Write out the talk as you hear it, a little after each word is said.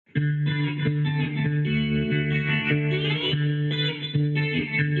Hey,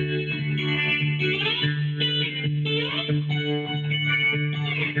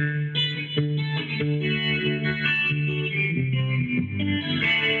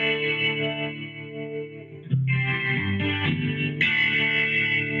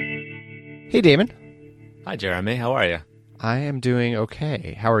 Damon. Hi, Jeremy. How are you? I am doing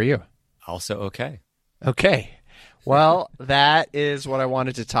okay. How are you? Also okay. Okay. Well, that is what I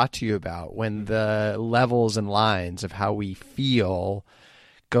wanted to talk to you about when the levels and lines of how we feel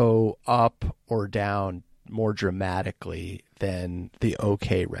go up or down more dramatically than the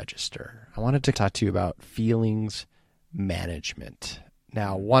okay register. I wanted to talk to you about feelings management.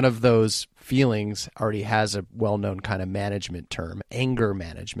 Now, one of those feelings already has a well-known kind of management term, anger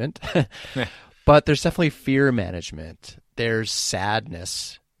management. But there's definitely fear management. There's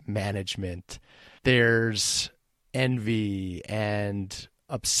sadness management. There's envy and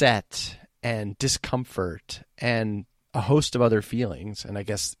upset and discomfort and a host of other feelings. And I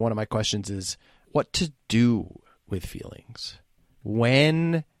guess one of my questions is what to do with feelings,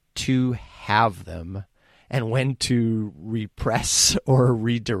 when to have them, and when to repress or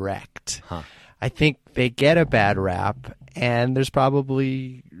redirect. I think they get a bad rap, and there's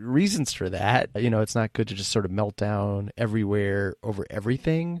probably reasons for that. You know, it's not good to just sort of melt down everywhere over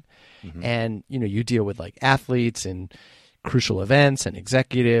everything. Mm-hmm. And, you know, you deal with like athletes and crucial events and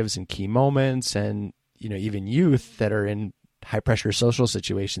executives and key moments and, you know, even youth that are in high pressure social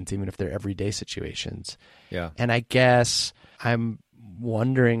situations, even if they're everyday situations. Yeah. And I guess I'm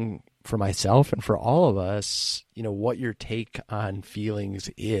wondering for myself and for all of us, you know, what your take on feelings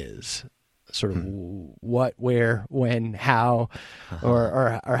is. Sort of what, where, when, how,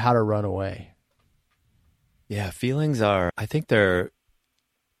 or how to run away. Yeah, feelings are, I think they're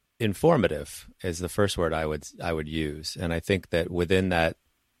informative is the first word I would use. And I think that within that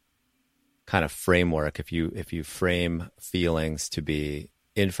kind of framework, if you frame feelings to be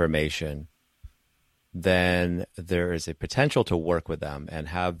information, then there is a potential to work with them and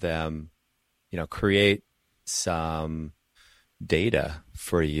have them, you know, create some data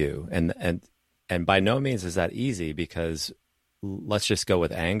for you. And by no means is that easy, because let's just go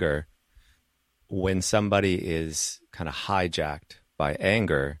with anger. When somebody is kind of hijacked by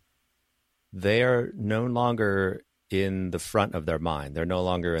anger, they are no longer in the front of their mind. They're no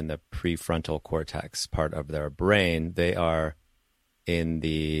longer in the prefrontal cortex part of their brain. They are in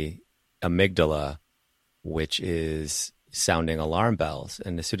the amygdala, which is sounding alarm bells.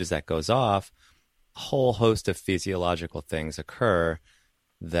 And as soon as that goes off, a whole host of physiological things occur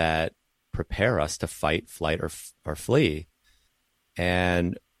that prepare us to fight, flight, or flee.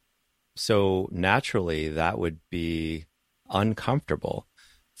 And so naturally, that would be uncomfortable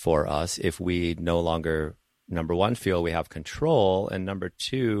for us if we no longer, number one, feel we have control, and number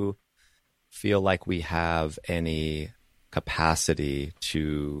two, feel like we have any capacity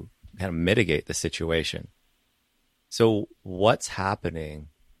to kind of mitigate the situation. So what's happening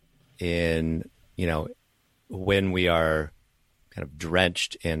in, you know, when we are kind of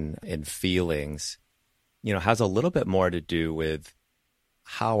drenched in feelings, you know, has a little bit more to do with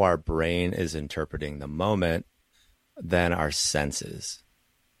how our brain is interpreting the moment than our senses.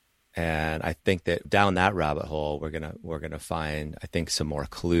 And I think that down that rabbit hole, we're gonna find, I think, some more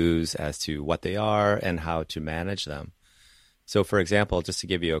clues as to what they are and how to manage them. So, for example, just to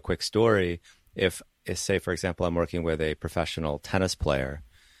give you a quick story, if say, for example, I'm working with a professional tennis player,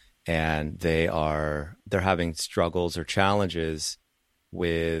 and they're having struggles or challenges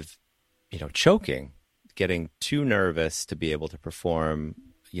with, you know, choking, getting too nervous to be able to perform,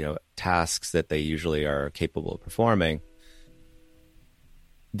 you know, tasks that they usually are capable of performing.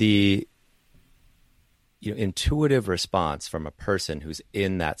 The, you know, intuitive response from a person who's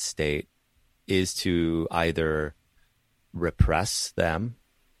in that state is to either repress them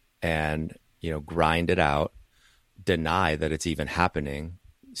and, you know, grind it out, deny that it's even happening,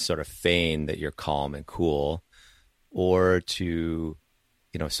 sort of feign that you're calm and cool, or to,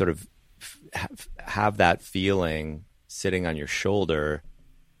 you know, sort of have that feeling sitting on your shoulder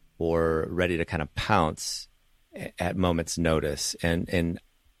or ready to kind of pounce at moment's notice. And in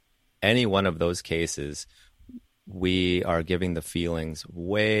any one of those cases, we are giving the feelings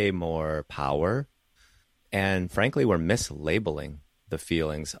way more power. And frankly, we're mislabeling the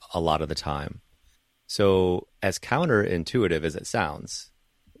feelings a lot of the time. So as counterintuitive as it sounds,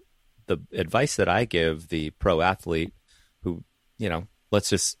 the advice that I give the pro athlete who, you know, let's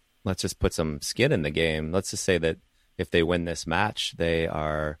just put some skin in the game. Let's just say that if they win this match, they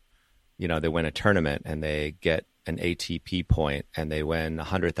are, you know, they win a tournament and they get an ATP point and they win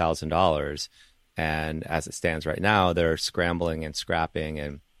 $100,000. And as it stands right now, they're scrambling and scrapping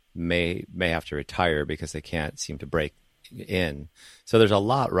and may have to retire because they can't seem to break in. So there's a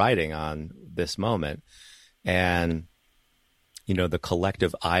lot riding on this moment. And, you know, the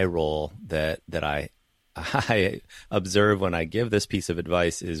collective eye roll that I observe when I give this piece of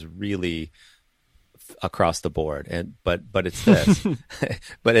advice is really across the board. And but it's this.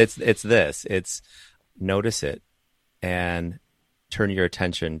 But it's this. It's notice it and turn your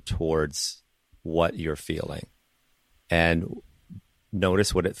attention towards what you're feeling. And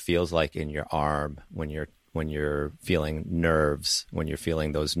notice what it feels like in your arm when you're feeling nerves, when you're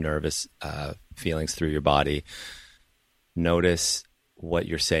feeling those nervous feelings through your body. Notice what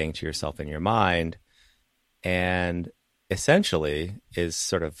you're saying to yourself in your mind, and essentially is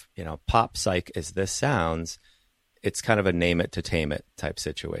sort of, you know, pop psych as this sounds, it's kind of a name it to tame it type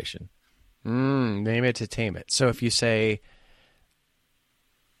situation. Name it to tame it. So if you say,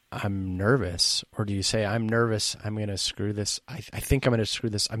 I'm nervous, or do you say, I'm nervous, I'm going to screw this, I think I'm going to screw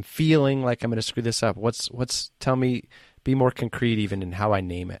this, I'm feeling like I'm going to screw this up. Tell me, be more concrete even in how I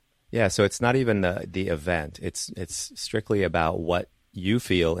name it. Yeah, so it's not even the event. It's strictly about what you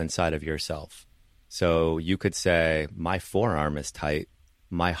feel inside of yourself. So you could say, my forearm is tight,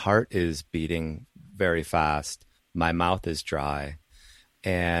 my heart is beating very fast, my mouth is dry,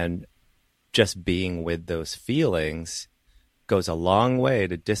 and just being with those feelings goes a long way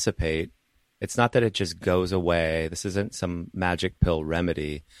to dissipate. It's not that it just goes away. This isn't some magic pill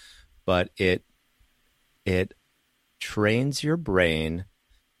remedy, but it trains your brain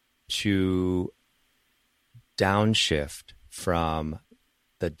to downshift from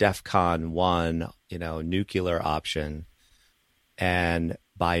the DEFCON 1, you know, nuclear option. And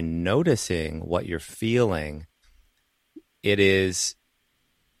by noticing what you're feeling, it is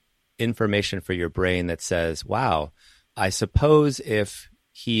information for your brain that says, wow, I suppose if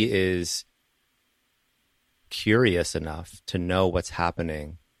he is curious enough to know what's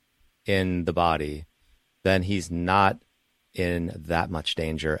happening in the body, then he's not in that much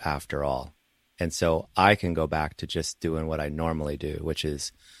danger after all. And so I can go back to just doing what I normally do, which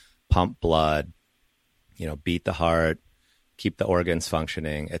is pump blood, you know, beat the heart, keep the organs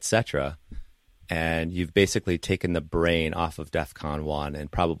functioning, etc. And you've basically taken the brain off of DEFCON 1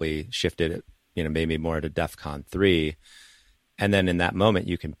 and probably shifted it, you know, maybe more to DEFCON 3. And then in that moment,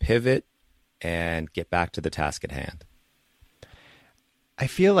 you can pivot and get back to the task at hand. I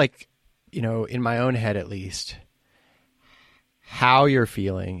feel like, you know, in my own head at least, how you're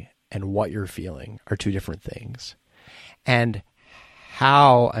feeling and what you're feeling are two different things. And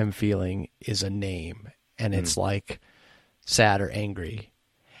how I'm feeling is a name, and it's like sad or angry.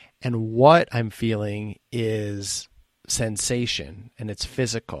 And what I'm feeling is sensation, and it's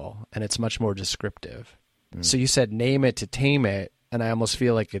physical, and it's much more descriptive. So you said name it to tame it, and I almost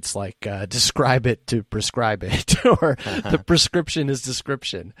feel like it's like describe it to prescribe it, or the prescription is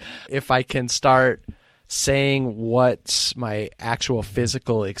description. If I can start saying what's my actual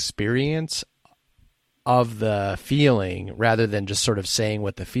physical experience of the feeling rather than just sort of saying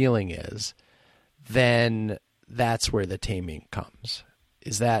what the feeling is, then that's where the taming comes.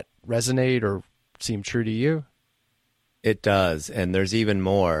 Is that resonate or seem true to you? It does. And there's even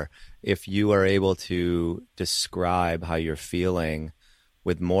more. If you are able to describe how you're feeling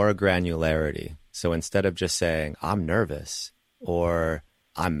with more granularity. So instead of just saying, I'm nervous or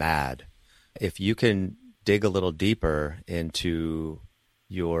I'm mad, if you can dig a little deeper into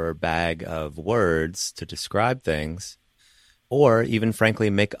your bag of words to describe things, or even frankly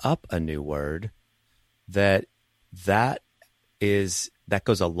make up a new word, that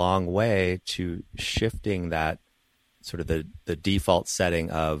goes a long way to shifting that sort of the default setting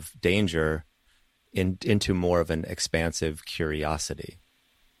of danger into more of an expansive curiosity.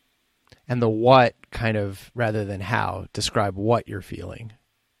 And the what kind of, rather than how, describe what you're feeling.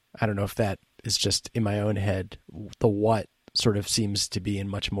 I don't know if that is just in my own head. The what sort of seems to be in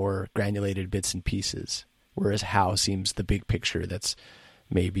much more granulated bits and pieces, whereas how seems the big picture that's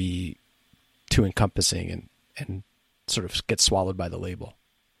maybe too encompassing and sort of gets swallowed by the label.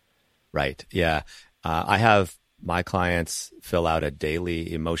 Right. Yeah. I have my clients fill out a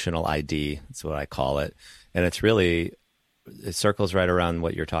daily emotional ID. That's what I call it. And it circles right around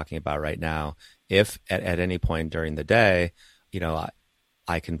what you're talking about right now. If at any point during the day, you know,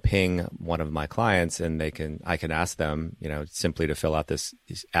 I can ping one of my clients and I can ask them, you know, simply to fill out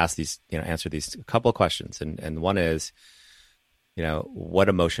answer these couple of questions. And one is, you know, what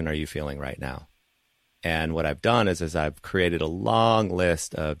emotion are you feeling right now? And what I've done is I've created a long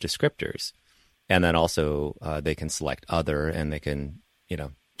list of descriptors, and then also they can select other, and they can, you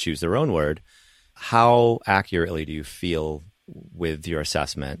know, choose their own word. How accurately do you feel with your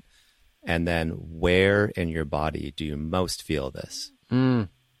assessment? And then where in your body do you most feel this?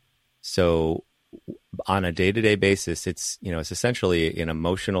 So on a day-to-day basis, it's essentially an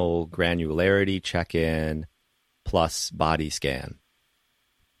emotional granularity check-in plus body scan.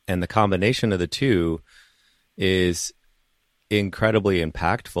 And the combination of the two is incredibly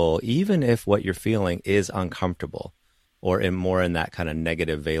impactful, even if what you're feeling is uncomfortable or more in that kind of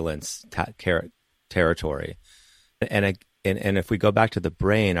negative valence territory. And if we go back to the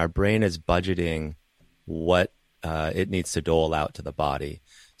brain, our brain is budgeting what it needs to dole out to the body.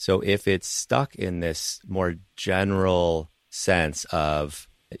 So if it's stuck in this more general sense of,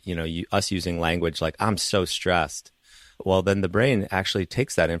 us using language like, I'm so stressed, well, then the brain actually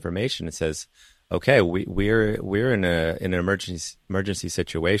takes that information and says, okay, we're in an emergency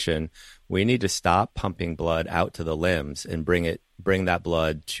situation. We need to stop pumping blood out to the limbs and bring that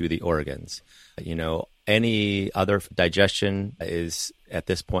blood to the organs. Any other digestion is at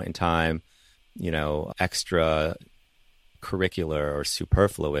this point in time, extra curricular or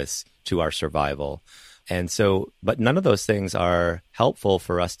superfluous to our survival. And so, but none of those things are helpful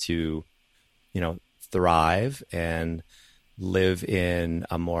for us to, thrive and live in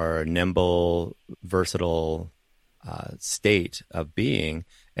a more nimble, versatile state of being.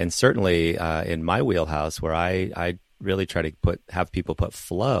 And certainly in my wheelhouse, where I really try to have people put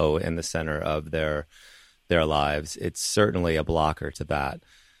flow in the center of their lives, it's certainly a blocker to that.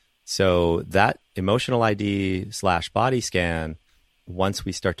 So that emotional ID / body scan, once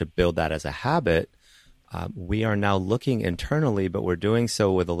we start to build that as a habit, we are now looking internally, but we're doing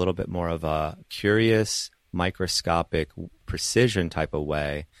so with a little bit more of a curious, microscopic precision type of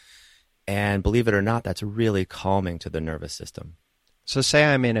way. And believe it or not, that's really calming to the nervous system. So say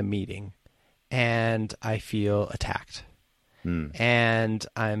I'm in a meeting and I feel attacked and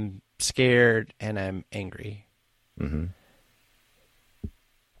I'm scared and I'm angry. Mm-hmm.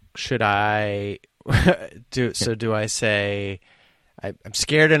 Should I do I say I'm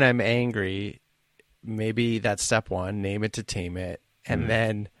scared and I'm angry? Maybe that's step one, name it to tame it. And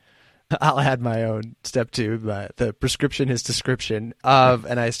then I'll add my own step two, the prescription is description of,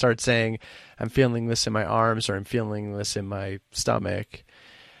 and I start saying, I'm feeling this in my arms, or I'm feeling this in my stomach,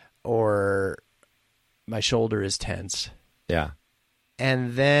 or my shoulder is tense. Yeah.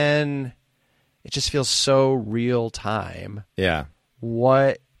 And then it just feels so real time. Yeah.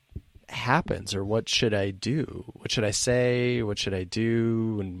 What happens, or what should I do? What should I say? What should I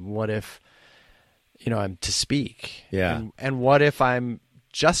do? And what if, I'm to speak? Yeah. And what if I'm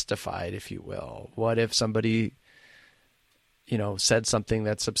justified, if you will? What if somebody, said something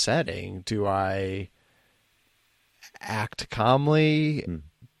that's upsetting? Do I act calmly?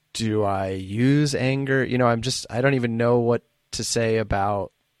 Do I use anger? I don't even know what to say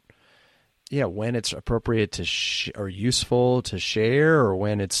about, when it's appropriate to or useful to share, or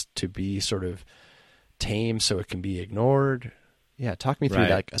when it's to be sort of tame so it can be ignored. Yeah. Talk me through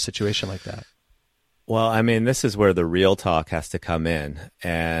a situation like that. Well, I mean, this is where the real talk has to come in,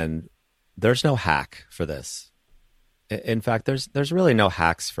 and there's no hack for this. In fact, there's really no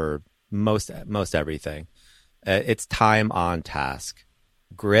hacks for most everything. It's time on task.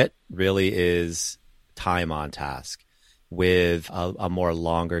 Grit really is time on task with a more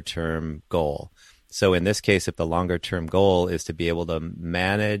longer term goal. So in this case, if the longer term goal is to be able to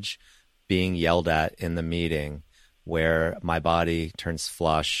manage being yelled at in the meeting, where my body turns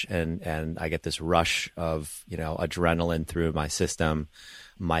flush and I get this rush of, adrenaline through my system,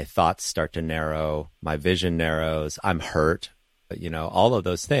 my thoughts start to narrow, my vision narrows, I'm hurt, all of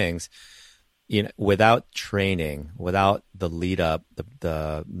those things, without training, without the lead up,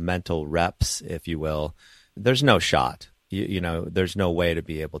 the mental reps, if you will, there's no shot. There's no way to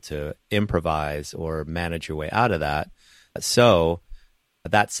be able to improvise or manage your way out of that. So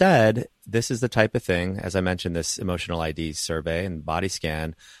that said, this is the type of thing, as I mentioned, this emotional ID survey and body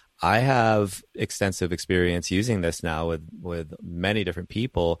scan. I have extensive experience using this now with many different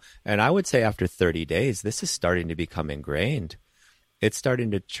people. And I would say after 30 days, this is starting to become ingrained. It's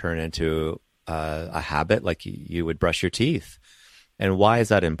starting to turn into a habit, like you would brush your teeth. And why is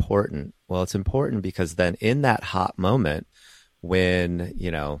that important? Well, it's important because then in that hot moment when,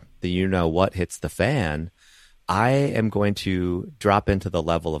 what hits the fan, I am going to drop into the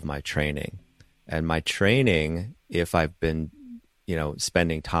level of my training. And my training, if I've been,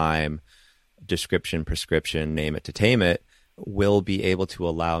 spending time, description, prescription, name it to tame it, will be able to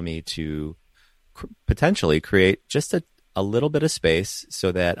allow me to potentially create just a little bit of space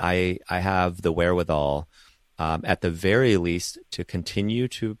so that I have the wherewithal, at the very least, to continue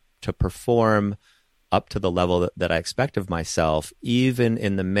to perform up to the level that I expect of myself, even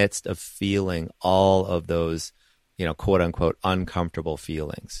in the midst of feeling all of those, quote unquote, uncomfortable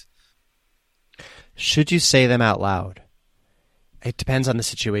feelings. Should you say them out loud? It depends on the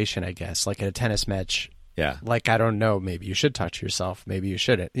situation, I guess. Like at a tennis match, Yeah. like, I don't know, maybe you should talk to yourself, maybe you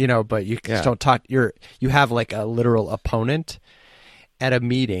shouldn't, but you Yeah. don't talk. You have like a literal opponent. At a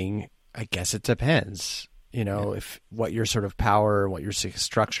meeting, I guess it depends. If what your sort of power, what your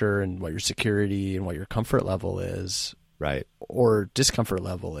structure, and what your security and what your comfort level is, Right. or discomfort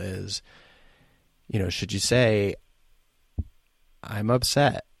level is. Should you say, I'm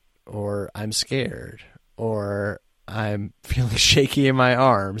upset, or I'm scared, or I'm feeling shaky in my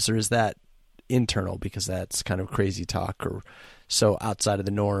arms, or is that internal because that's kind of crazy talk or so outside of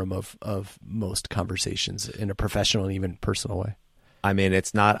the norm of most conversations in a professional and even personal way? I mean,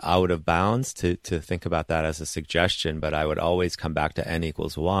 it's not out of bounds to think about that as a suggestion, but I would always come back to N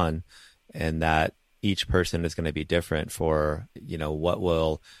equals 1, and that each person is going to be different for, what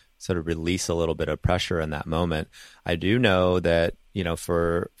will sort of release a little bit of pressure in that moment. I do know that,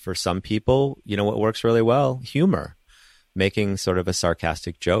 for some people, what works really well, humor, making sort of a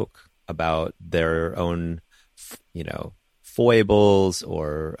sarcastic joke about their own, foibles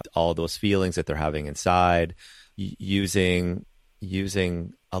or all those feelings that they're having inside, using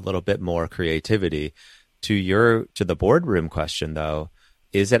a little bit more creativity. To the boardroom question, though,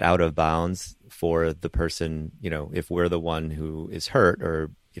 is it out of bounds for the person, if we're the one who is hurt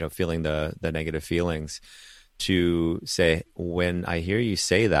or, feeling the negative feelings, to say, when I hear you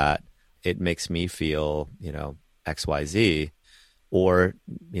say that, it makes me feel, XYZ, or,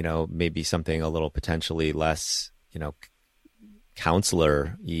 maybe something a little potentially less,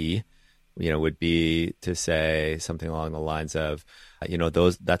 counselor-y, would be to say something along the lines of,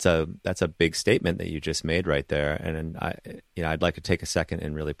 that's a big statement that you just made right there. And I'd like to take a second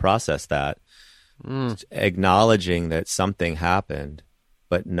and really process that, acknowledging that something happened,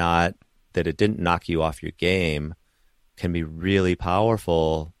 but not that it didn't knock you off your game, can be really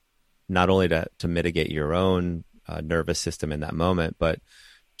powerful, not only to mitigate your own nervous system in that moment, but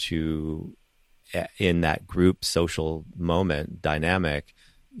to, in that group social moment dynamic,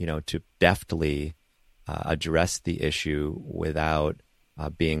 to deftly address the issue without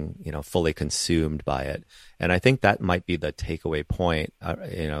being, fully consumed by it. And I think that might be the takeaway point,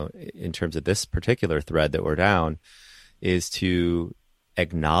 in terms of this particular thread that we're down, is to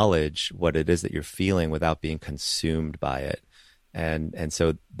acknowledge what it is that you're feeling without being consumed by it. And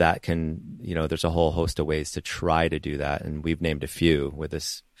so that can, there's a whole host of ways to try to do that. And we've named a few with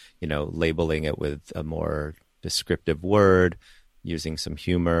this, labeling it with a more descriptive word, using some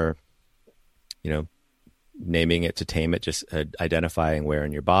humor, naming it to tame it, just identifying where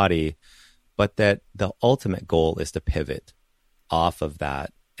in your body, but that the ultimate goal is to pivot off of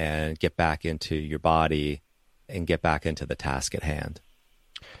that and get back into your body and get back into the task at hand.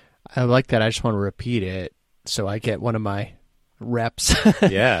 I like that. I just want to repeat it so I get one of my reps.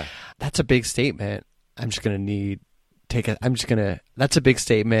 Yeah. That's a big statement. That's a big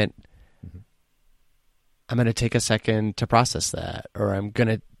statement. Mm-hmm. I'm going to take a second to process that, or I'm going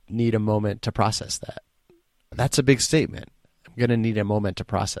to need a moment to process that. That's a big statement. I'm going to need a moment to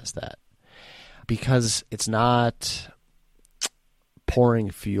process that, because it's not pouring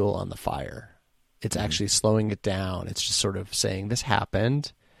fuel on the fire. It's actually slowing it down. It's just sort of saying, this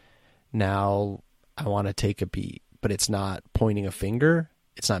happened. Now I want to take a beat, but it's not pointing a finger.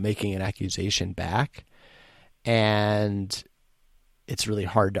 It's not making an accusation back. And it's really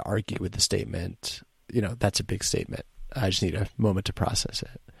hard to argue with the statement. That's a big statement. I just need a moment to process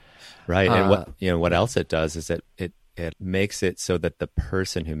it. Right. And what else it does is that it makes it so that the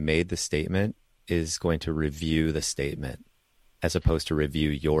person who made the statement is going to review the statement as opposed to review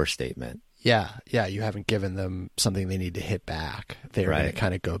your statement. Yeah. You haven't given them something they need to hit back. They're going to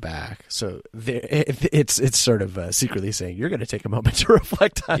kind of go back. So it's sort of secretly saying, you're going to take a moment to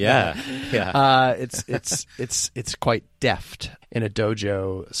reflect on that. Yeah. It's quite deft in a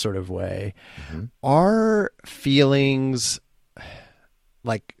dojo sort of way. Mm-hmm. Are feelings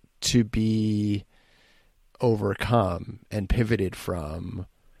like to be overcome and pivoted from,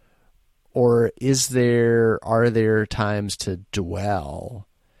 or are there times to dwell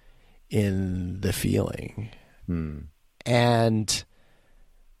in the feeling? And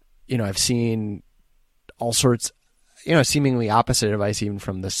I've seen all sorts, seemingly opposite advice even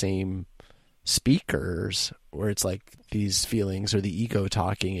from the same speakers, where it's like these feelings are the ego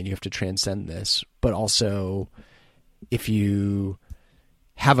talking and you have to transcend this. But also, if you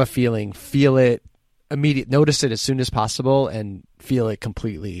have a feeling, feel it immediately, notice it as soon as possible and feel it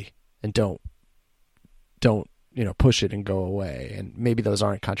completely, and don't push it and go away. And maybe those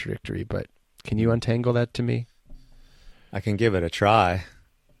aren't contradictory, but can you untangle that to me? I can give it a try.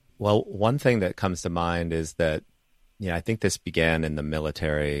 Well, one thing that comes to mind is that, I think this began in the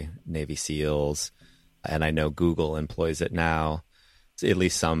military, Navy SEALs, and I know Google employs it now, at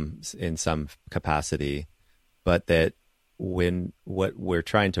least in some capacity, but that when what we're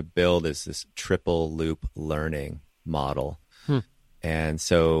trying to build is this triple loop learning model. And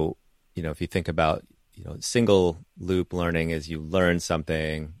so, if you think about, single loop learning is you learn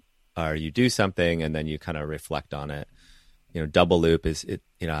something or you do something and then you kind of reflect on it. Double loop is it,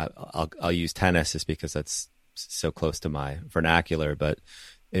 I'll use tennis just because that's so close to my vernacular. But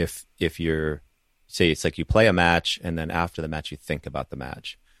if you're, say it's like you play a match and then after the match you think about the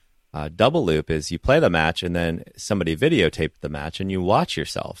match. Double loop is you play the match and then somebody videotaped the match and you watch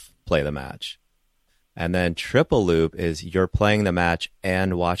yourself play the match. And then triple loop is you're playing the match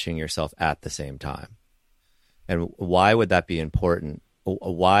and watching yourself at the same time. And why would that be important?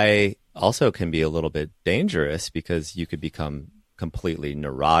 Why also can be a little bit dangerous, because you could become completely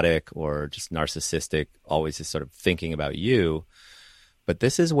neurotic or just narcissistic, always just sort of thinking about you. But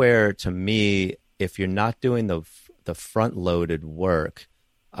this is where, to me, if you're not doing the front-loaded work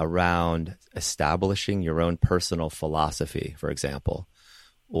around establishing your own personal philosophy, for example,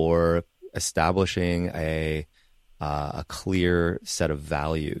 or establishing a clear set of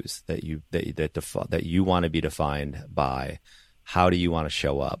values that you want to be defined by, how do you want to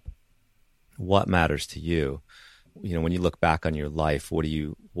show up? What matters to you? When you look back on your life, what do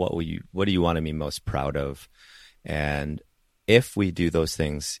you want to be most proud of? And if we do those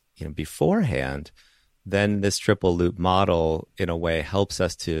things, beforehand, then this triple loop model, in a way, helps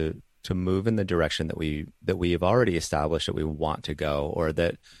us to move in the direction that we have already established that we want to go,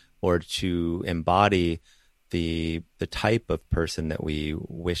 or to embody the type of person that we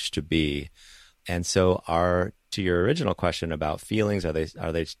wish to be. And so, to your original question about feelings, are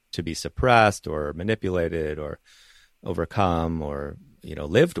they to be suppressed or manipulated or overcome or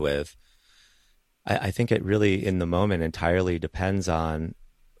lived with? I think it really, in the moment, entirely depends on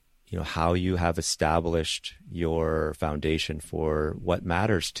how you have established your foundation for what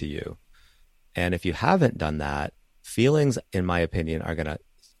matters to you. And if you haven't done that, feelings, in my opinion, are going to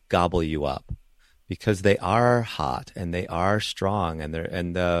gobble you up, because they are hot and they are strong, and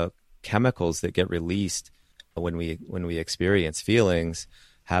the chemicals that get released when we experience feelings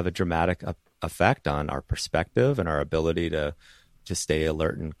have a dramatic effect on our perspective and our ability to stay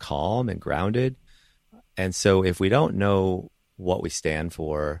alert and calm and grounded. And so if we don't know what we stand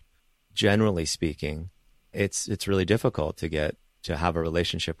for, generally speaking, it's really difficult to have a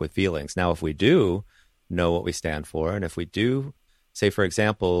relationship with feelings. Now, if we do know what we stand for, and if we do, say, for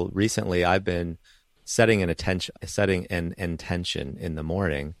example, recently I've been setting an intention in the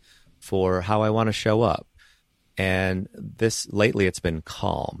morning for how I want to show up. And lately it's been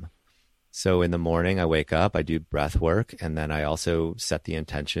calm. So in the morning I wake up, I do breath work, and then I also set the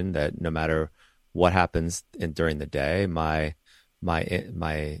intention that no matter what happens during the day, my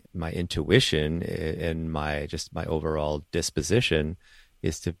intuition and my overall disposition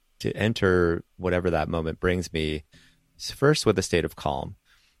is to enter whatever that moment brings me first with a state of calm.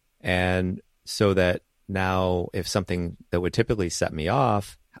 And so that now, if something that would typically set me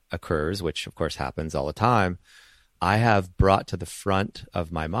off occurs, which of course happens all the time, I have brought to the front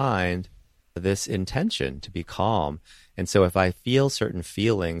of my mind this intention to be calm. And so if I feel certain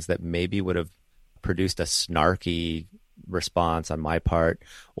feelings that maybe would have produced a snarky response on my part,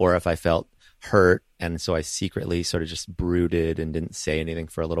 or if I felt hurt and so I secretly sort of just brooded and didn't say anything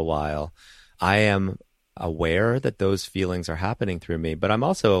for a little while, I am aware that those feelings are happening through me. But I'm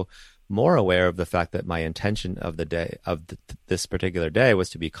also more aware of the fact that my intention of the day, this particular day, was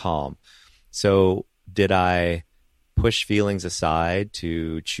to be calm. So did I push feelings aside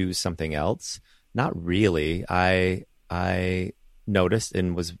to choose something else? Not really. I noticed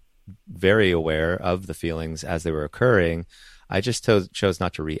and was very aware of the feelings as they were occurring. I just chose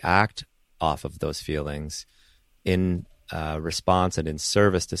not to react off of those feelings in response and in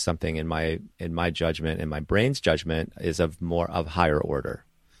service to something in my judgment, and my brain's judgment is of higher order.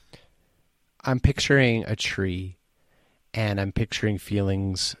 I'm picturing a tree, and I'm picturing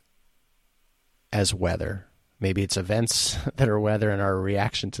feelings as weather. Maybe it's events that are weather, and our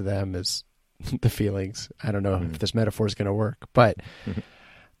reaction to them is the feelings. I don't know if this metaphor is going to work, but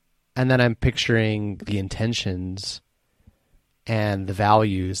and then I'm picturing the intentions and the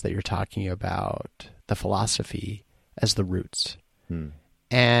values that you're talking about, the philosophy, as the roots.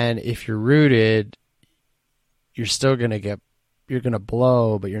 And if you're rooted, you're still going to you're going to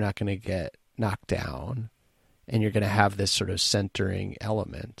blow, but you're not going to get knocked down, and you're going to have this sort of centering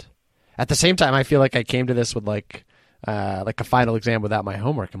element. At the same time, I feel like I came to this with like a final exam without my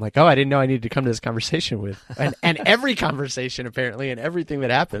homework. I'm like, oh, I didn't know I needed to come to this conversation with, and every conversation apparently, and everything that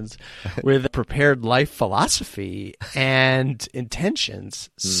happens with prepared life philosophy and intentions.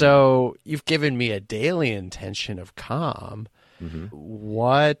 So you've given me a daily intention of calm,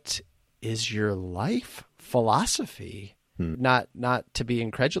 What is your life philosophy? Not to be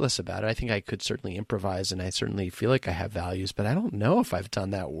incredulous about it. I think I could certainly improvise, and I certainly feel like I have values, but I don't know if I've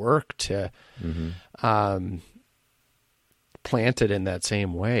done that work to plant it in that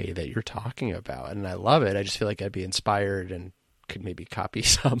same way that you're talking about. And I love it. I just feel like I'd be inspired and could maybe copy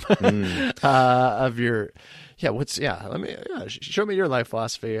some of your. Show me your life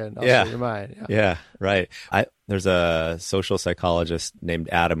philosophy, and I'll show you mine. Yeah, right. There's a social psychologist named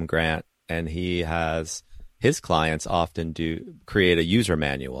Adam Grant, and he has his clients often create a user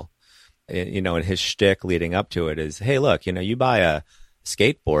manual. And his shtick leading up to it is, hey, look, you buy a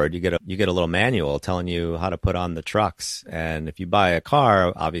skateboard, you get a little manual telling you how to put on the trucks. And if you buy a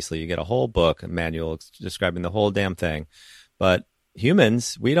car, obviously you get a whole book, a manual describing the whole damn thing. But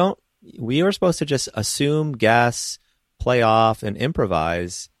humans, we are supposed to just assume, guess, play off, and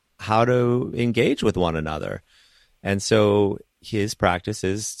improvise how to engage with one another. And so his practice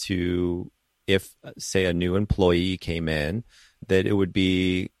is to, if, say, a new employee came in, that it would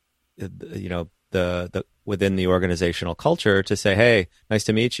be, the within the organizational culture to say, hey, nice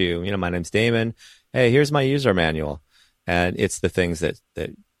to meet you. My name's Damon. Hey, here's my user manual. And it's the things that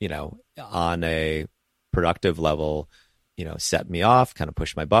on a productive level, set me off, kind of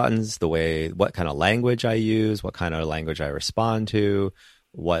push my buttons, what kind of language I use, what kind of language I respond to,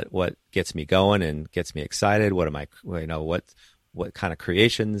 what gets me going and gets me excited. What kind of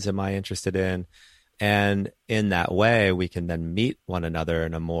creations am I interested in? And in that way, we can then meet one another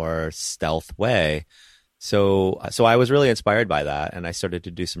in a more stealth way. So I was really inspired by that, and I started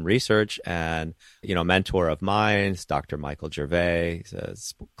to do some research. And a mentor of mine is Dr. Michael Gervais. He's a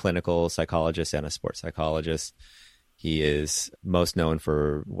clinical psychologist and a sports psychologist. He is most known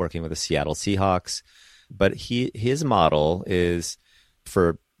for working with the Seattle Seahawks, but his model is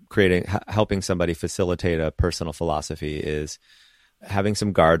for helping somebody facilitate a personal philosophy is having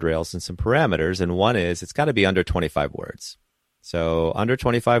some guardrails and some parameters. And one is it's got to be under 25 words. So under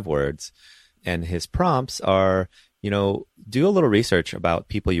 25 words. And his prompts are, do a little research about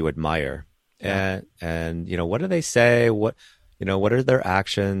people you admire. Yeah. And what do they say? What are their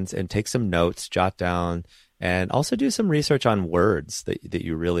actions? And take some notes, jot down, and also do some research on words that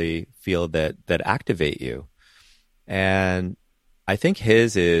you really feel that activate you. And I think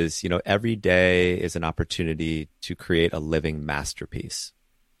his is, every day is an opportunity to create a living masterpiece.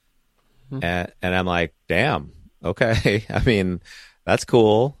 And I'm like, damn, okay. I mean, that's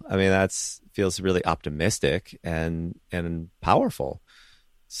cool. I mean, feels really optimistic and powerful.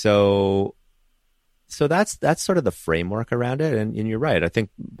 So that's sort of the framework around it. And you're right. I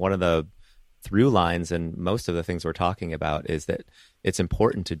think one of the through lines and most of the things we're talking about is that it's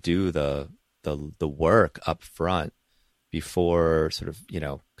important to do the work up front before sort of,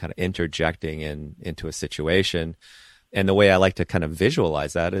 kind of interjecting into a situation. And the way I like to kind of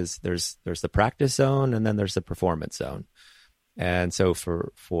visualize that is there's the practice zone and then there's the performance zone. And so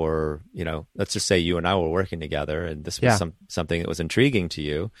for let's just say you and I were working together and this was something that was intriguing to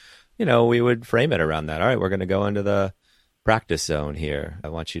you, we would frame it around that. All right, we're going to go into the practice zone here. I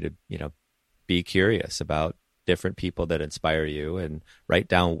want you to, be curious about different people that inspire you and write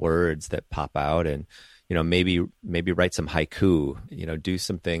down words that pop out and, maybe write some haiku, do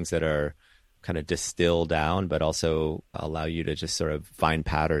some things that are kind of distill down, but also allow you to just sort of find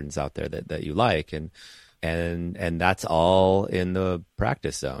patterns out there that you like. And that's all in the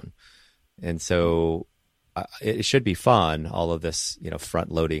practice zone. And so it should be fun. All of this,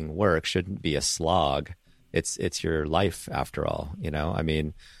 front loading work shouldn't be a slog. It's your life after all, I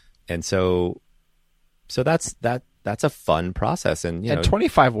mean, and so that's a fun process. And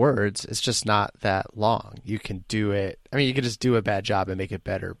 25 words is just not that long. You can do it. I mean, you can just do a bad job and make it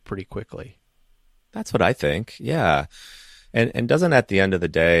better pretty quickly. That's what I think. Yeah. And doesn't at the end of the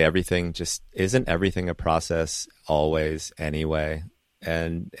day, isn't everything a process always anyway?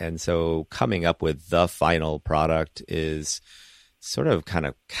 And so coming up with the final product is sort of kind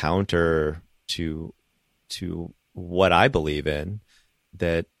of counter to what I believe in,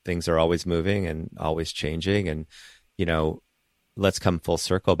 that things are always moving and always changing. And, let's come full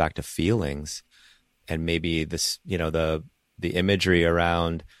circle back to feelings and maybe this, the imagery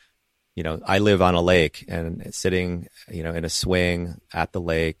around, I live on a lake and sitting, in a swing at the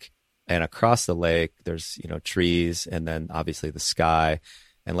lake, and across the lake, there's, trees and then obviously the sky.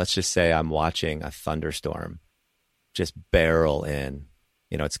 And let's just say I'm watching a thunderstorm just barrel in.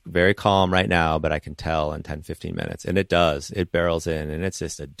 It's very calm right now, but I can tell in 10, 15 minutes. And it barrels in and it's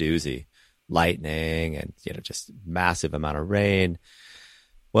just a doozy. Lightning and, just massive amount of rain.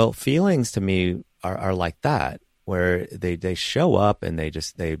 Well, feelings to me are like that, where they show up and they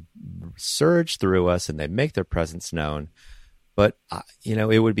surge through us and they make their presence known. But,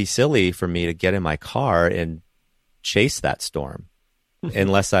 it would be silly for me to get in my car and chase that storm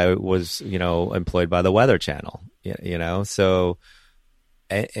unless I was, employed by the Weather Channel, So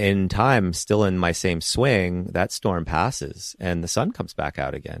in time, still in my same swing, that storm passes and the sun comes back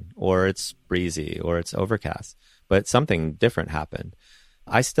out again, or it's breezy or it's overcast, but something different happened.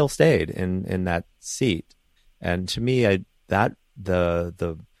 I still stayed in that seat. And to me,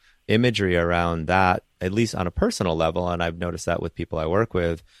 the imagery around that, at least on a personal level, and I've noticed that with people I work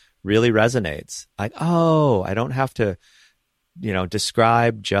with, really resonates. Like, oh, I don't have to,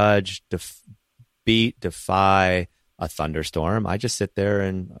 describe, judge, defy a thunderstorm. I just sit there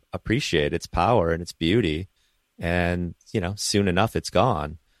and appreciate its power and its beauty. And, soon enough it's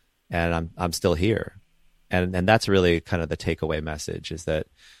gone and I'm still here. And that's really kind of the takeaway message, is that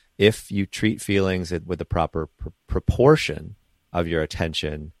if you treat feelings with the proper proportion of your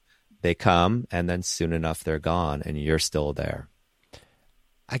attention, they come and then soon enough they're gone and you're still there.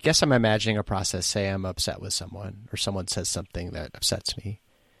 I guess I'm imagining a process. Say I'm upset with someone, or someone says something that upsets me.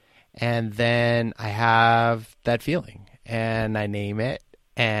 And then I have that feeling and I name it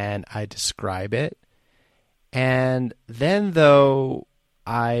and I describe it. And then, though,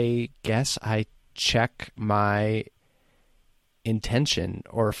 I guess I check my intention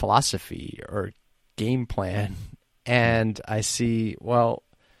or philosophy or game plan, and I see, well,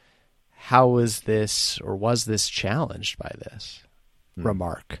 how was this, or was this challenged by this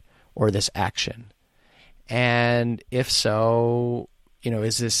remark or this action? And if so,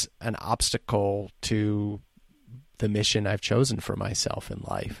 is this an obstacle to the mission I've chosen for myself in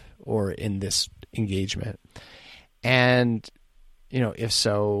life or in this engagement? And, if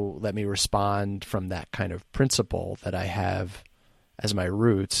so, let me respond from that kind of principle that I have as my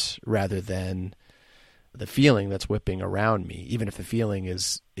roots, rather than the feeling that's whipping around me, even if the feeling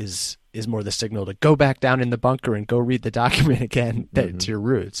is more the signal to go back down in the bunker and go read the document again, to your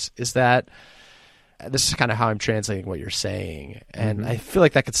roots. This is kind of how I'm translating what you're saying. And I feel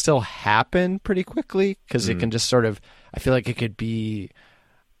like that could still happen pretty quickly, because it can just sort of, I feel like it could be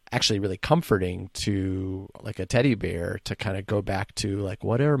actually really comforting to, like a teddy bear, to kind of go back to, like,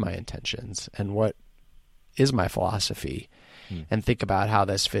 what are my intentions and what is my philosophy, and think about how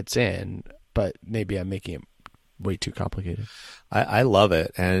this fits in. But maybe I'm making it way too complicated. I love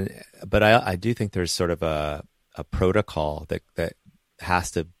it. But I do think there's sort of a protocol that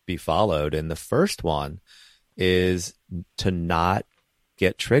has to be followed. And the first one is to not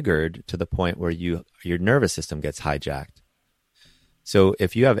get triggered to the point where your nervous system gets hijacked. So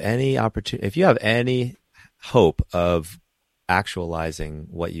if you have any opportunity, if you have any hope of actualizing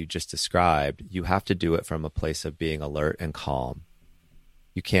what you just described, you have to do it from a place of being alert and calm.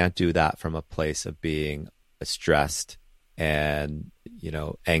 You can't do that from a place of being stressed and,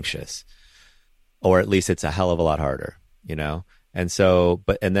 anxious, or at least it's a hell of a lot harder, And so,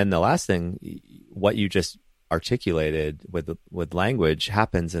 and then the last thing, what you just articulated with language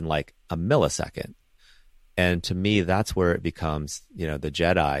happens in like a millisecond. And to me, that's where it becomes, the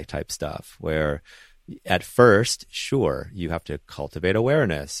Jedi type stuff, where at first, sure, you have to cultivate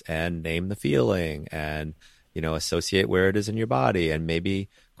awareness and name the feeling and, associate where it is in your body, and maybe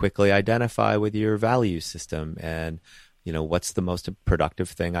quickly identify with your value system and, what's the most productive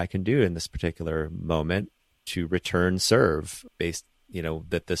thing I can do in this particular moment to return serve based,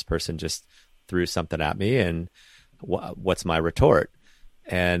 that this person just threw something at me, and what's my retort?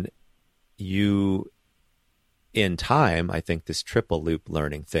 And in time, I think this triple loop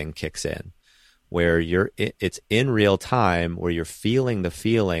learning thing kicks in, where it's in real time, where you're feeling the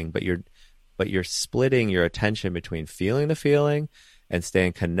feeling, but you're splitting your attention between feeling the feeling and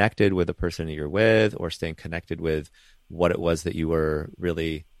staying connected with the person that you're with, or staying connected with what it was that you were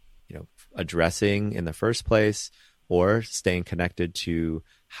really, addressing in the first place, or staying connected to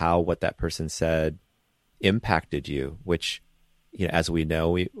how what that person said impacted you, which, as we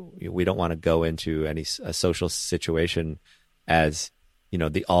know, we don't want to go into a social situation as,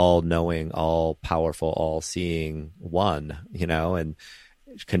 the all-knowing, all-powerful, all-seeing one, and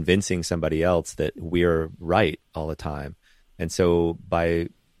convincing somebody else that we're right all the time. And so by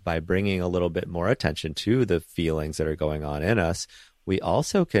bringing a little bit more attention to the feelings that are going on in us, we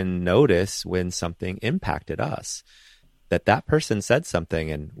also can notice when something impacted us, that person said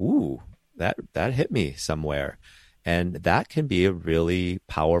something and, ooh, that hit me somewhere. And that can be a really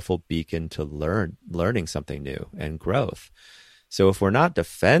powerful beacon to learning something new and growth. So if we're not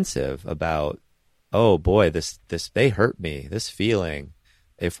defensive about, oh boy, this they hurt me, this feeling,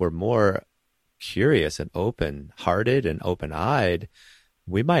 if we're more curious and open-hearted and open-eyed,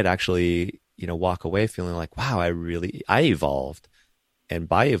 we might actually, walk away feeling like, wow, I evolved. And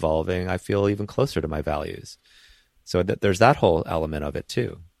by evolving, I feel even closer to my values. So there's that whole element of it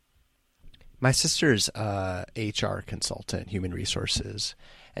too. My sister's a HR consultant, human resources,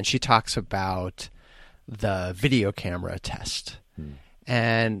 and she talks about the video camera test.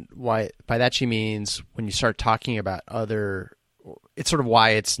 And why by that she means when you start talking about it's sort of why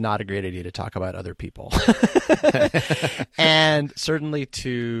it's not a great idea to talk about other people. And certainly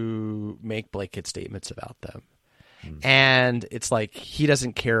to make blanket statements about them. And it's like he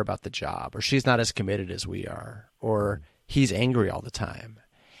doesn't care about the job, or she's not as committed as we are, or he's angry all the time.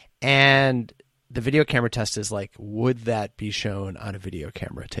 And the video camera test is like, would that be shown on a video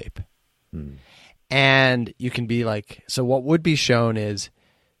camera tape? And you can be like, so what would be shown is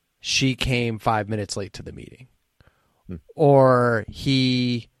she came 5 minutes late to the meeting, or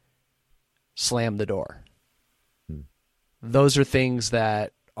he slammed the door. Those are things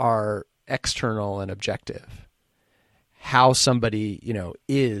that are external and objective. How somebody,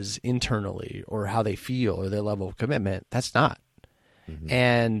 is internally, or how they feel, or their level of commitment, that's not.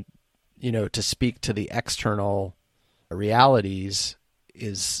 And, to speak to the external realities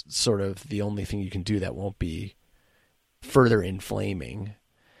is sort of the only thing you can do that won't be further inflaming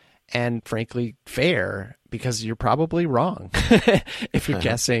and frankly fair, because you're probably wrong if you're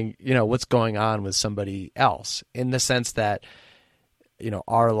guessing, what's going on with somebody else, in the sense that,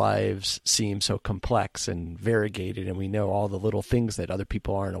 our lives seem so complex and variegated, and we know all the little things that other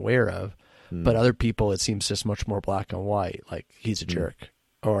people aren't aware of. But other people, it seems just much more black and white, like he's a jerk,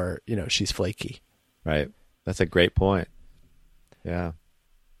 or, she's flaky. Right. That's a great point. Yeah.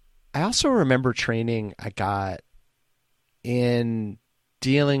 I also remember training I got in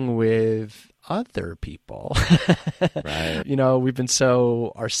dealing with other people. Right. We've been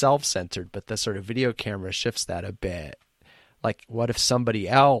so ourselves centered, but the sort of video camera shifts that a bit. Like, what if somebody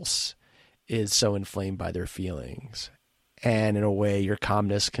else is so inflamed by their feelings, and in a way your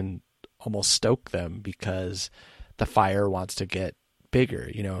calmness can almost stoke them because the fire wants to get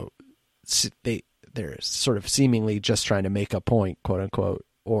bigger. They're sort of seemingly just trying to make a point, quote unquote,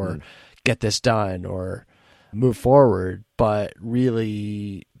 or get this done or move forward. But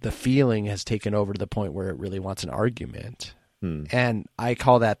really the feeling has taken over to the point where it really wants an argument. And I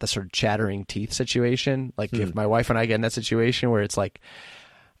call that the sort of chattering teeth situation. Like if my wife and I get in that situation where it's like,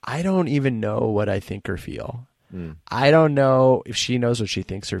 I don't even know what I think or feel. I don't know if she knows what she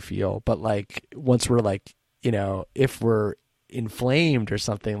thinks or feel, but like once we're like, if we're inflamed or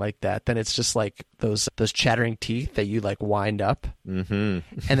something like that, then it's just like those chattering teeth that you like wind up, and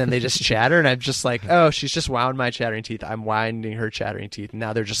then they just chatter, and I'm just like, oh, she's just wound my chattering teeth, I'm winding her chattering teeth, and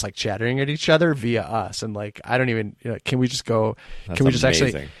now they're just like chattering at each other via us. And like, I don't even, can we just go, That's can we just amazing.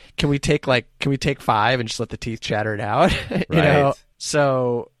 actually, can we take 5 and just let the teeth chatter it out? Right.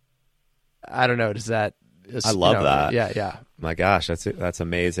 So I don't know, I love that. Yeah. My gosh, that's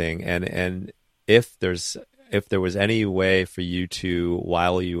amazing. And if there was any way for you to,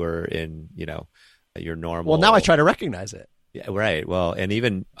 while you were in, your normal. Well, now I try to recognize it. Yeah, right. Well, and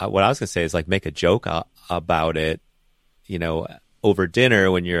even what I was going to say is like make a joke about it, over dinner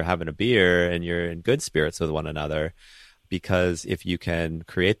when you're having a beer and you're in good spirits with one another, because if you can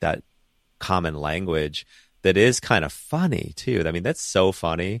create that common language that is kind of funny too. I mean, that's so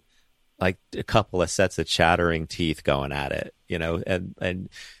funny. Like a couple of sets of chattering teeth going at it, and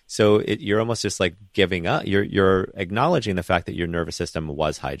so you're almost just like giving up. You're acknowledging the fact that your nervous system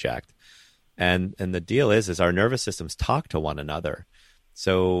was hijacked, and the deal is our nervous systems talk to one another.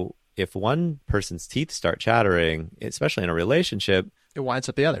 So if one person's teeth start chattering, especially in a relationship, it winds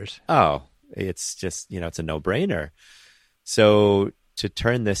up the others. Oh, it's just it's a no-brainer. So to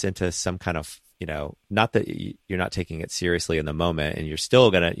turn this into some kind of not that you're not taking it seriously in the moment, and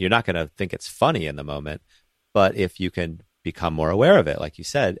you're not gonna think it's funny in the moment, but if you can become more aware of it, like you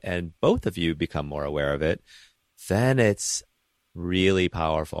said, and both of you become more aware of it, then it's really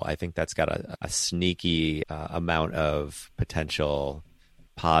powerful. I think that's got a sneaky amount of potential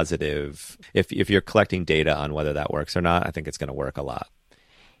positive. If you're collecting data on whether that works or not, I think it's going to work a lot.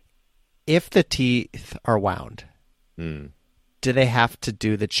 If the teeth are wound, do they have to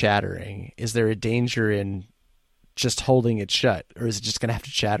do the chattering? Is there a danger in just holding it shut, or is it just going to have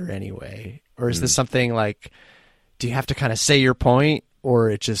to chatter anyway? Or is this something like, do you have to kind of say your point, or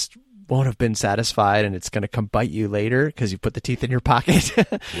it just won't have been satisfied and it's going to come bite you later because you put the teeth in your pocket?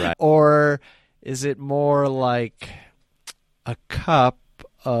 Right. Or is it more like a cup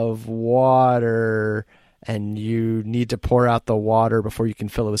of water and you need to pour out the water before you can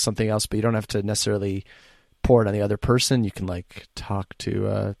fill it with something else, but you don't have to necessarily pour it on the other person? You can like talk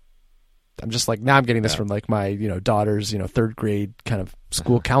to I'm just like, now I'm getting this from like my daughter's third grade kind of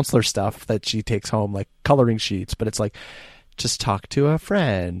school counselor stuff that she takes home, like coloring sheets. But it's like, just talk to a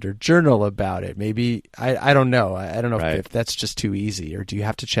friend or journal about it. Maybe I don't know. I don't know Right. if that's just too easy, or do you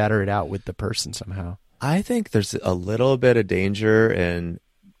have to chatter it out with the person somehow? I think there's a little bit of danger in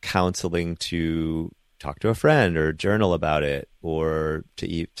counseling to talk to a friend or journal about it, or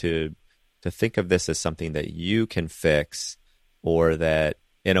to think of this as something that you can fix, or that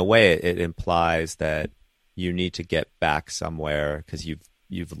in a way it implies that you need to get back somewhere because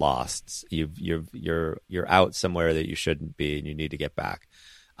you've lost, you're out somewhere that you shouldn't be, and you need to get back.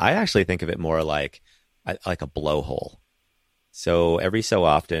 I actually think of it more like a blowhole. So every so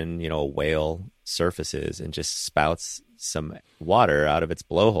often, a whale surfaces and just spouts some water out of its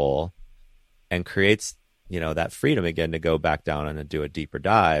blowhole and creates, that freedom again to go back down and do a deeper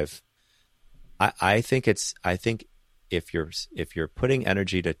dive. I think if you're putting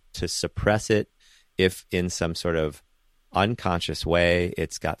energy to suppress it, if in some sort of unconscious way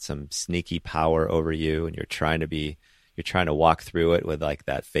it's got some sneaky power over you, and you're trying to walk through it with like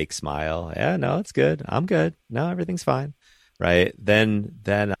that fake smile. Yeah, no, it's good. I'm good. No, everything's fine. Right. Then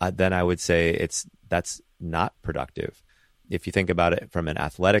I would say that's not productive. If you think about it from an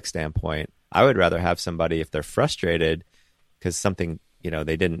athletic standpoint, I would rather have somebody, if they're frustrated because something,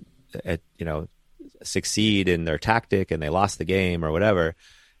 they didn't, succeed in their tactic and they lost the game or whatever,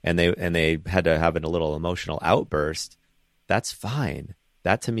 and they had to have a little emotional outburst. That's fine.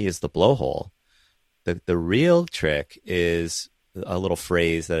 That to me is the blowhole. The real trick is a little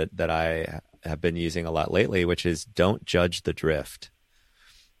phrase that I have been using a lot lately, which is don't judge the drift.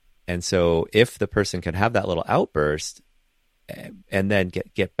 And so if the person can have that little outburst and then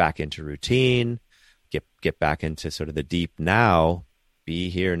get back into routine, get back into sort of the deep now, be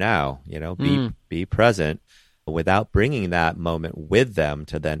here now, be present, without bringing that moment with them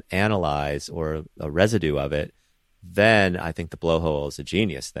to then analyze or a residue of it, then I think the blowhole is a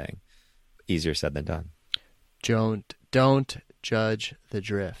genius thing. Easier said than done. Don't judge the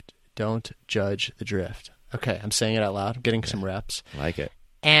drift. Don't judge the drift. Okay, I'm saying it out loud. I'm getting some reps. I like it.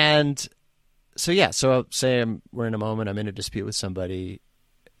 And so say we're in a moment, I'm in a dispute with somebody,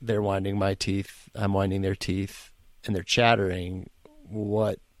 they're winding my teeth, I'm winding their teeth, and they're chattering.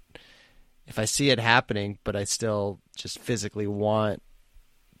 What if I see it happening, but I still just physically want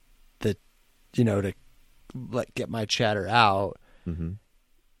to get my chatter out? Mm-hmm.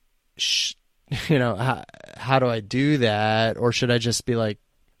 How do I do that? Or should I just be like,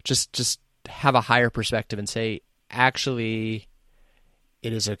 just have a higher perspective and say, actually,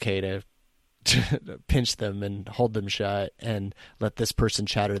 it is okay to pinch them and hold them shut and let this person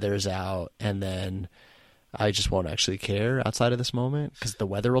chatter theirs out, and then I just won't actually care outside of this moment because the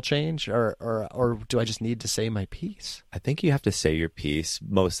weather will change, or do I just need to say my piece? I think you have to say your piece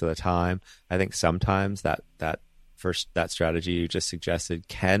most of the time. I think sometimes that strategy you just suggested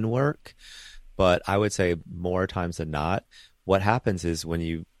can work, but I would say more times than not, what happens is when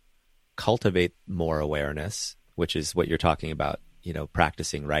you cultivate more awareness, which is what you're talking about,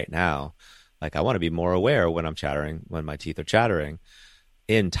 practicing right now. Like, I want to be more aware when I'm chattering, when my teeth are chattering.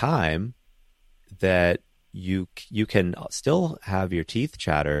 In time, that you can still have your teeth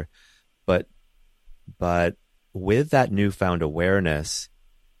chatter, but with that newfound awareness,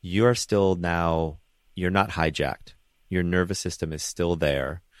 you're not hijacked. Your nervous system is still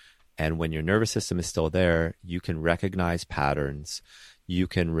there. And when your nervous system is still there, you can recognize patterns. You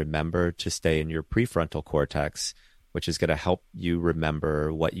can remember to stay in your prefrontal cortex, which is going to help you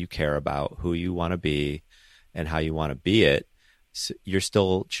remember what you care about, who you want to be, and how you want to be it. So you're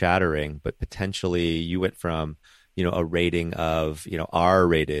still chattering, but potentially you went from, a rating of,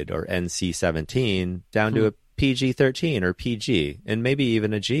 R-rated or NC-17 down to a PG-13 or PG, and maybe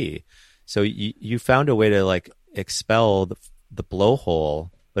even a G. So you found a way to like expel the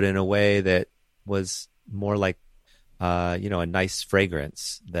blowhole, but in a way that was more like, a nice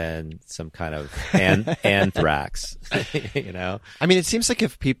fragrance than some kind of anthrax, I mean, it seems like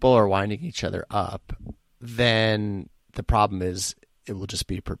if people are winding each other up, then the problem is it will just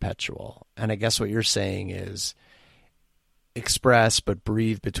be perpetual. And I guess what you're saying is express, but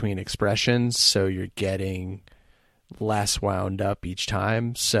breathe between expressions. So you're getting less wound up each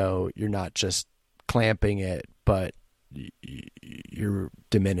time. So you're not just clamping it, but you're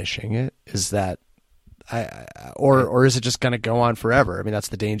diminishing it. Is that, or is it just going to go on forever? I mean, that's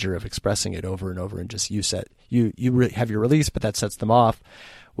the danger of expressing it over and over, and just you have your release, but that sets them off,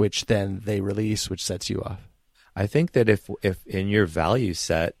 which then they release, which sets you off. I think that if in your value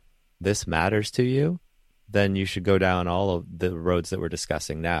set this matters to you, then you should go down all of the roads that we're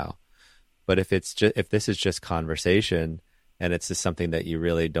discussing now. But if this is just conversation and it's just something that you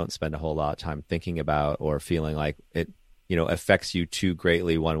really don't spend a whole lot of time thinking about or feeling like it, affects you too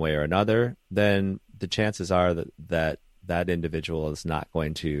greatly one way or another, then the chances are that that individual is not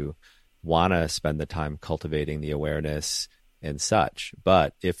going to want to spend the time cultivating the awareness and such.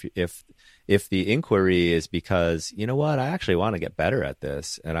 But if the inquiry is because, you know what, I actually want to get better at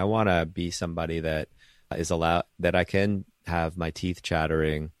this, and I want to be somebody that I can have my teeth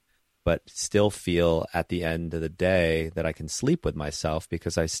chattering, but still feel at the end of the day that I can sleep with myself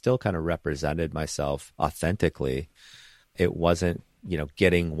because I still kind of represented myself authentically. It wasn't,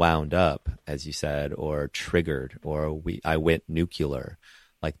 getting wound up, as you said, or triggered, or I went nuclear.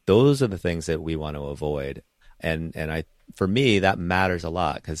 Like, those are the things that we want to avoid. And for me, that matters a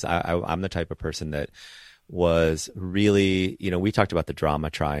lot, because I'm the type of person that was really, we talked about the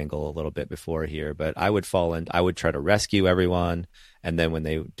drama triangle a little bit before here, but I would try to rescue everyone. And then when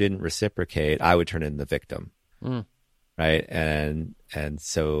they didn't reciprocate, I would turn into the victim. Right. And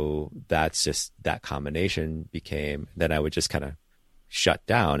so that's just, that combination became, then I would just kind of shut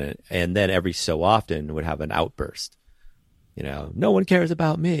down. And then every so often would have an outburst, no one cares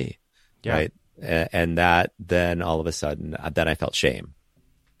about me. Yeah. Right. And that then all of a sudden, then I felt shame,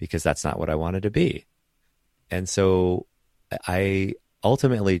 because that's not what I wanted to be. And so I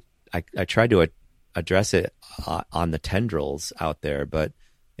ultimately, I tried to address it on the tendrils out there, but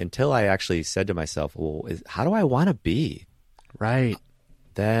until I actually said to myself, well, how do I want to be? Right.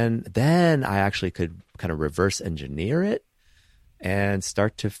 Then I actually could kind of reverse engineer it and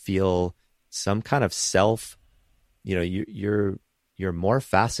start to feel some kind of self, you're more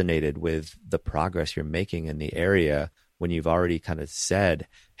fascinated with the progress you're making in the area when you've already kind of said,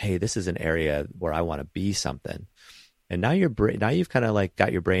 hey, this is an area where I want to be something. And now you've kind of like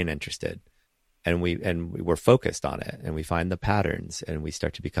got your brain interested, and we're focused on it, and we find the patterns, and we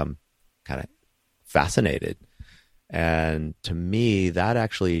start to become kind of fascinated. And to me, that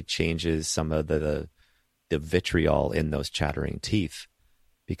actually changes some of the vitriol in those chattering teeth,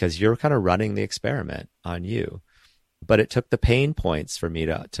 because you're kind of running the experiment on you. But it took the pain points for me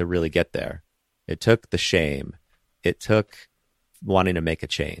to really get there. It took the shame. It took wanting to make a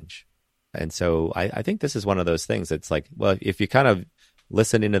change. And so I think this is one of those things that's like, well, if you kind of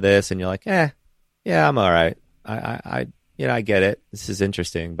listening to this and you're like, yeah, I'm all right. I get it. This is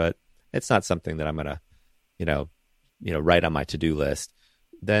interesting, but it's not something that I'm going to, write on my to-do list.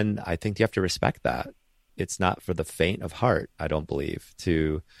 Then I think you have to respect that. It's not for the faint of heart, I don't believe,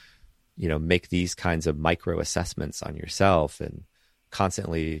 to make these kinds of micro assessments on yourself and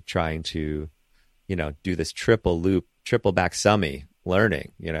constantly trying to, do this triple back summy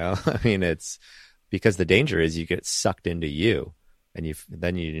learning, I mean, it's because the danger is you get sucked into you, and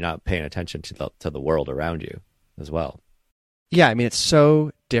then you're not paying attention to the world around you as well. Yeah. I mean, it's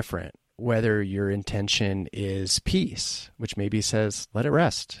so different whether your intention is peace, which maybe says, let it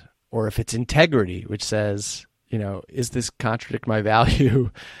rest, or if it's integrity, which says, is this contradict my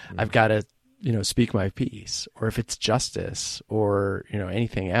value? I've got to, speak my piece. Or if it's justice, or,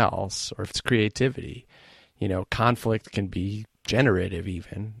 anything else, or if it's creativity, conflict can be generative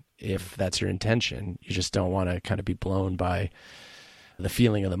even if that's your intention. You just don't want to kind of be blown by the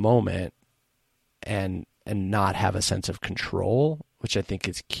feeling of the moment and not have a sense of control, which I think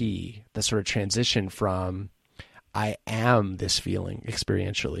is key. The sort of transition from I am this feeling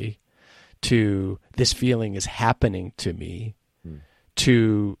experientially to this feeling is happening to me,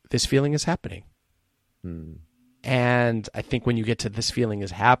 to this feeling is happening. And I think when you get to this feeling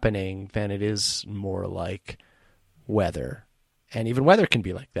is happening, then it is more like weather. And even weather can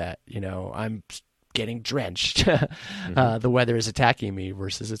be like that. I'm getting drenched. The weather is attacking me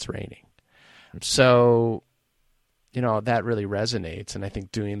versus it's raining. So, that really resonates. And I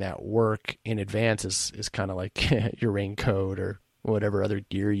think doing that work in advance is kind of like your raincoat or whatever other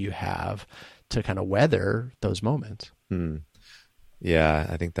gear you have to kind of weather those moments. Yeah,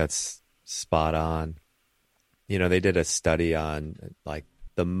 I think that's spot on. They did a study on like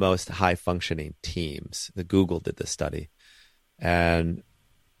the most high functioning teams. The Google did this study, and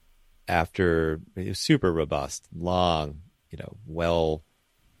after it was super robust, long, well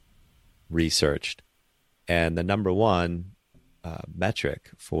researched, and the number one metric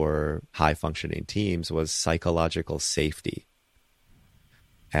for high functioning teams was psychological safety.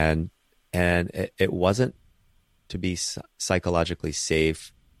 And it wasn't to be psychologically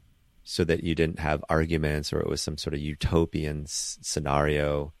safe so that you didn't have arguments or it was some sort of utopian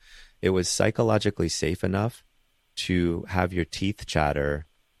scenario. It was psychologically safe enough to have your teeth chatter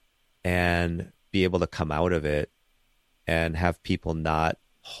and be able to come out of it and have people not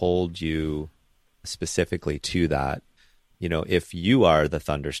hold you specifically to that. If you are the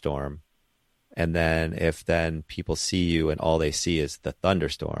thunderstorm, and then if people see you and all they see is the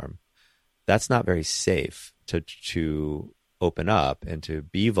thunderstorm, that's not very safe to open up and to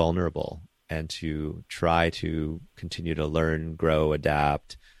be vulnerable and to try to continue to learn, grow,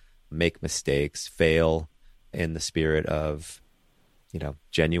 adapt, make mistakes, fail in the spirit of,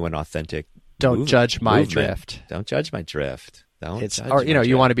 genuine, authentic. Don't judge my movement. drift. Don't judge my drift.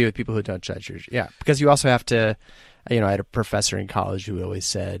 You want to be with people who don't judge your, because you also have to, I had a professor in college who always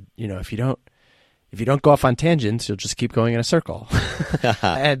said, if you don't go off on tangents, you'll just keep going in a circle.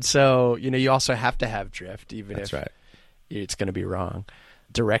 And so, you also have to have drift, even That's if right. It's going to be wrong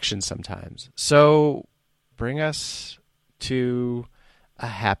direction sometimes. So bring us to a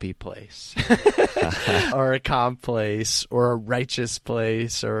happy place or a calm place or a righteous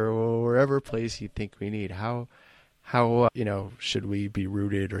place or wherever place you think we need. How should we be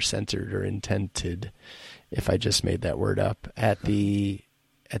rooted or centered or intented, if I just made that word up, at the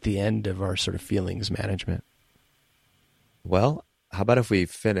end of our sort of feelings management? Well, how about if we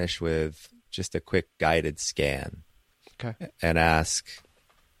finish with just a quick guided scan? Okay. And ask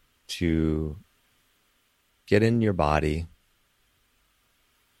to get in your body,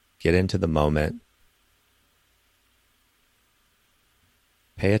 get into the moment,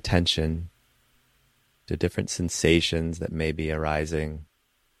 pay attention to different sensations that may be arising,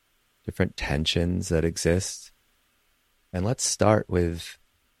 different tensions that exist. And let's start with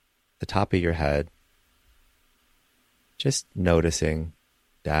the top of your head, just noticing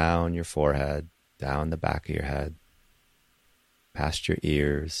down your forehead, down the back of your head, past your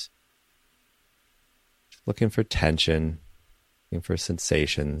ears, looking for tension, looking for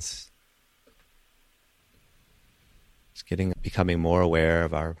sensations. Just becoming more aware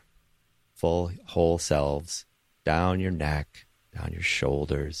of our whole selves, down your neck, down your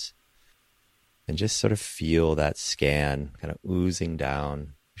shoulders, and just sort of feel that scan kind of oozing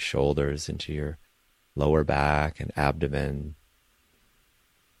down your shoulders into your lower back and abdomen,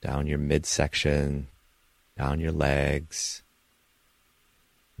 down your midsection, down your legs,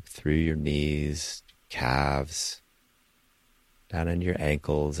 through your knees, calves, down into your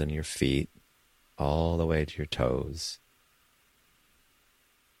ankles and your feet, all the way to your toes.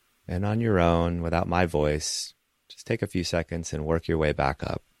 And on your own, without my voice, just take a few seconds and work your way back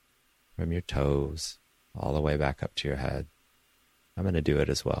up from your toes, all the way back up to your head. I'm going to do it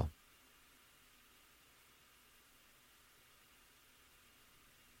as well.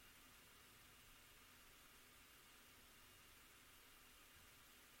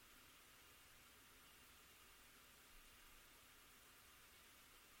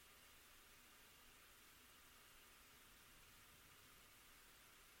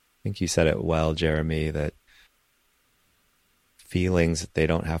 I think you said it well, Jeremy, that feelings, they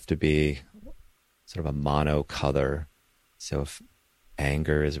don't have to be sort of a mono color. So if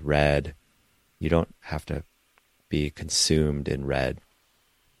anger is red, you don't have to be consumed in red.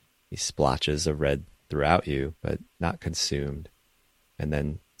 These splotches of red throughout you, but not consumed. And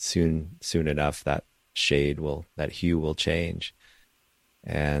then soon enough, that hue will change.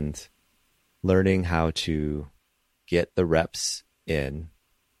 And learning how to get the reps in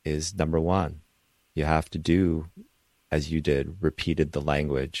is number one. You have to do, as you did, repeated the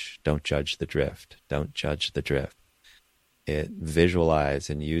language. Don't judge the drift. Don't judge the drift. Visualize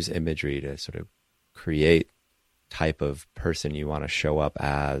and use imagery to sort of create type of person you want to show up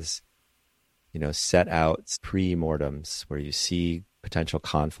as. Set out pre-mortems where you see potential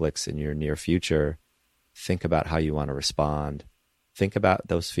conflicts in your near future. Think about how you want to respond. Think about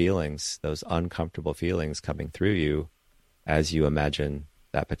those feelings, those uncomfortable feelings coming through you as you imagine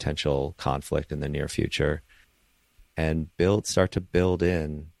that potential conflict in the near future, and start to build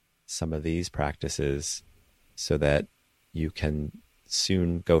in some of these practices so that you can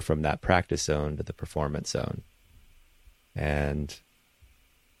soon go from that practice zone to the performance zone. But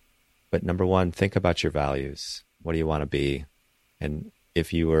number one, think about your values. What do you want to be? And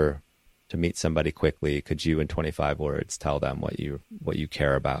if you were to meet somebody quickly, could you in 25 words tell them what you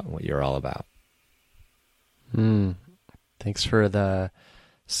care about and what you're all about? Thanks for the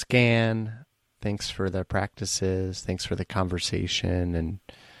scan. Thanks for the practices. Thanks for the conversation. And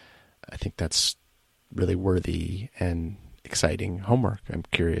I think that's really worthy and exciting homework. I'm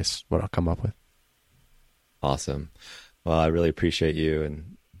curious what I'll come up with. Awesome. Well, I really appreciate you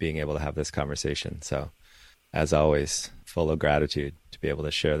and being able to have this conversation. So, as always, full of gratitude to be able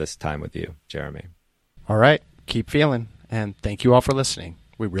to share this time with you, Jeremy. All right. Keep feeling. And thank you all for listening.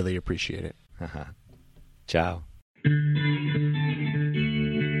 We really appreciate it. Ciao.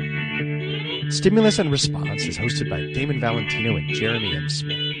 Stimulus and Response is hosted by Damon Valentino and Jeremy M.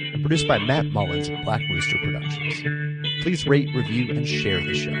 Smith and produced by Matt Mullins at Black Rooster Productions. Please rate, review, and share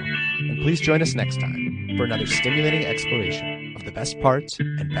the show. And please join us next time for another stimulating exploration of the best parts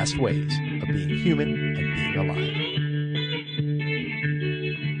and best ways of being human and being alive.